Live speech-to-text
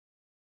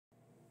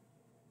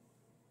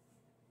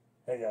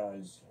Hey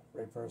guys,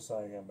 Reaper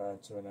signing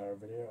back to another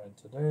video. In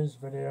today's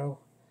video,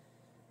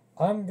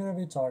 I'm going to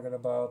be talking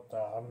about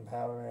that I'm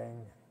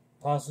having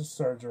plastic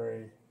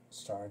surgery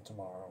starting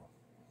tomorrow.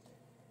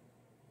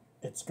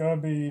 It's going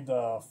to be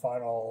the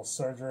final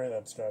surgery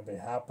that's going to be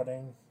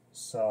happening,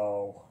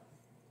 so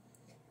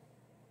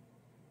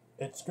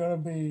it's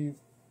going to be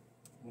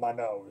my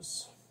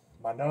nose.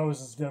 My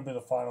nose is going to be the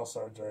final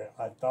surgery.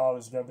 I thought it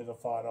was going to be the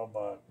final,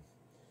 but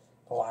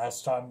the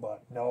last time,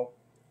 but nope,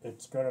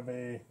 it's going to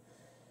be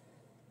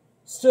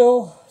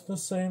still the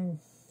same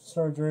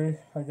surgery,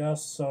 I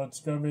guess, so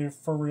it's going to be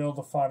for real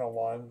the final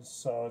one,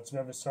 so it's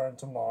going to be starting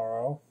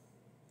tomorrow,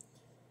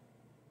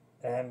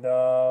 and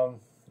I'm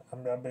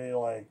going to be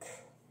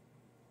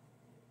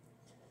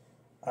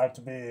I have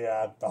to be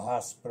at the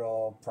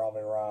hospital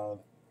probably around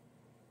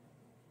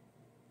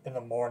in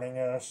the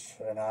morning-ish,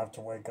 and I have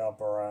to wake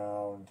up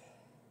around,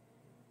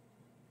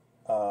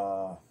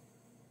 around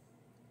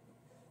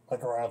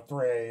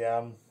 3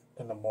 a.m.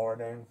 in the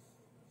morning.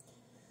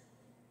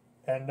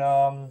 And,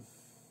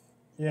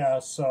 yeah,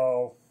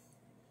 so,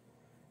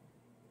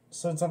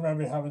 since I'm going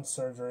to be having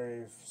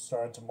surgery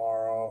starting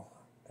tomorrow,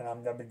 and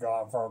I'm going to be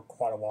gone for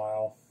quite a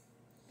while,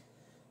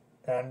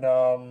 and,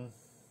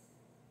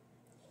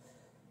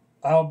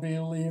 I'll be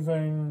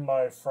leaving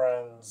my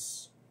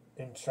friends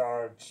in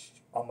charge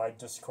on my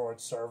Discord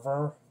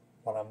server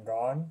when I'm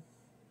gone.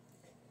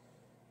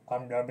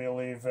 I'm going to be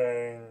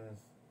leaving,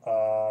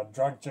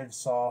 Drunk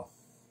Jigsaw,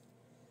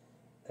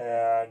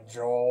 and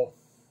Joel,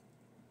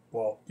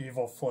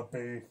 Evil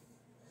Flippy,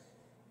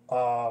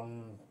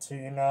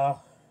 Tina,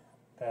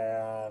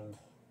 and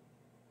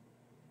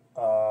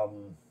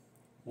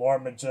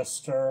Lord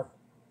Magister,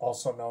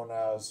 also known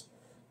as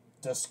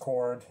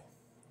Discord.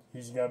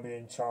 He's going to be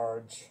in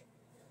charge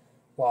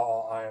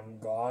while I am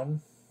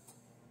gone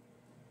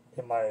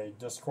in my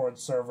Discord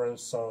server,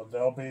 so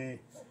they'll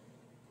be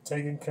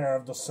taking care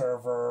of the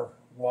server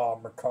while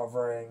I'm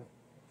recovering.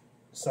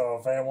 So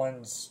if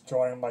anyone's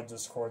joining my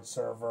Discord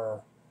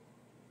server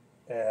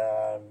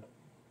and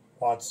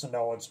wants to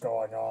know what's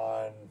going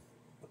on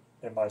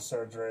in my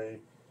surgery,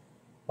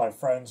 my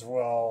friends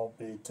will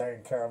be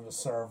taking care of the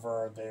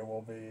server. They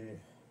will be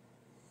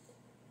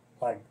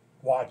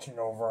watching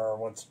over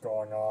what's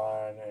going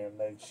on and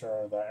make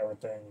sure that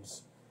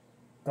everything's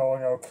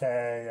going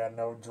okay and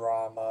no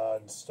drama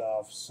and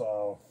stuff.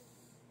 So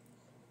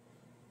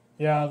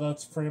yeah,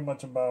 that's pretty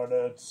much about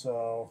it.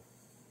 So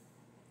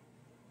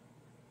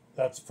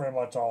that's pretty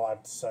much all I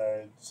have to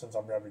say since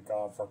I'm going to be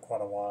gone for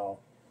quite a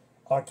while.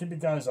 I'll keep you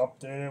guys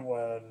updated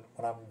when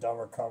I'm done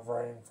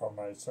recovering from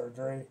my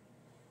surgery,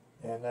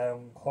 and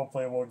then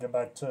hopefully we'll get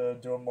back to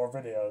doing more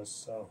videos.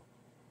 So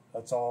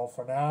that's all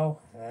for now,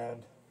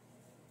 and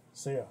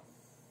see ya.